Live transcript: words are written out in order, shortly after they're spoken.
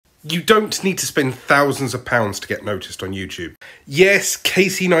You don't need to spend thousands of pounds to get noticed on YouTube. Yes,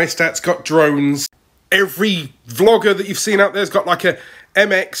 Casey Neistat's got drones. Every vlogger that you've seen out there's got like a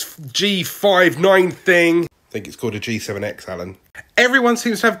MX G59 thing. I think it's called a G7X, Alan. Everyone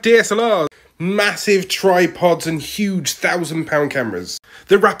seems to have DSLRs. Massive tripods and huge £1,000 cameras.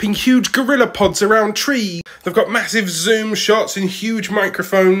 They're wrapping huge gorilla pods around trees. They've got massive zoom shots and huge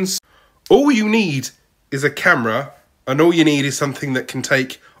microphones. All you need is a camera, and all you need is something that can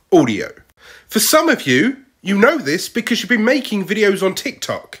take audio. For some of you, you know this because you've been making videos on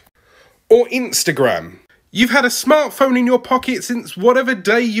TikTok or Instagram. You've had a smartphone in your pocket since whatever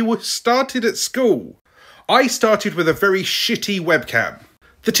day you started at school. I started with a very shitty webcam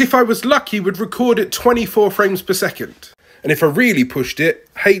that, if I was lucky, would record at 24 frames per second. And if I really pushed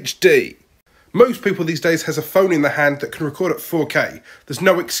it, HD. Most people these days has a phone in their hand that can record at 4K. There's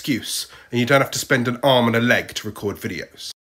no excuse, and you don't have to spend an arm and a leg to record videos.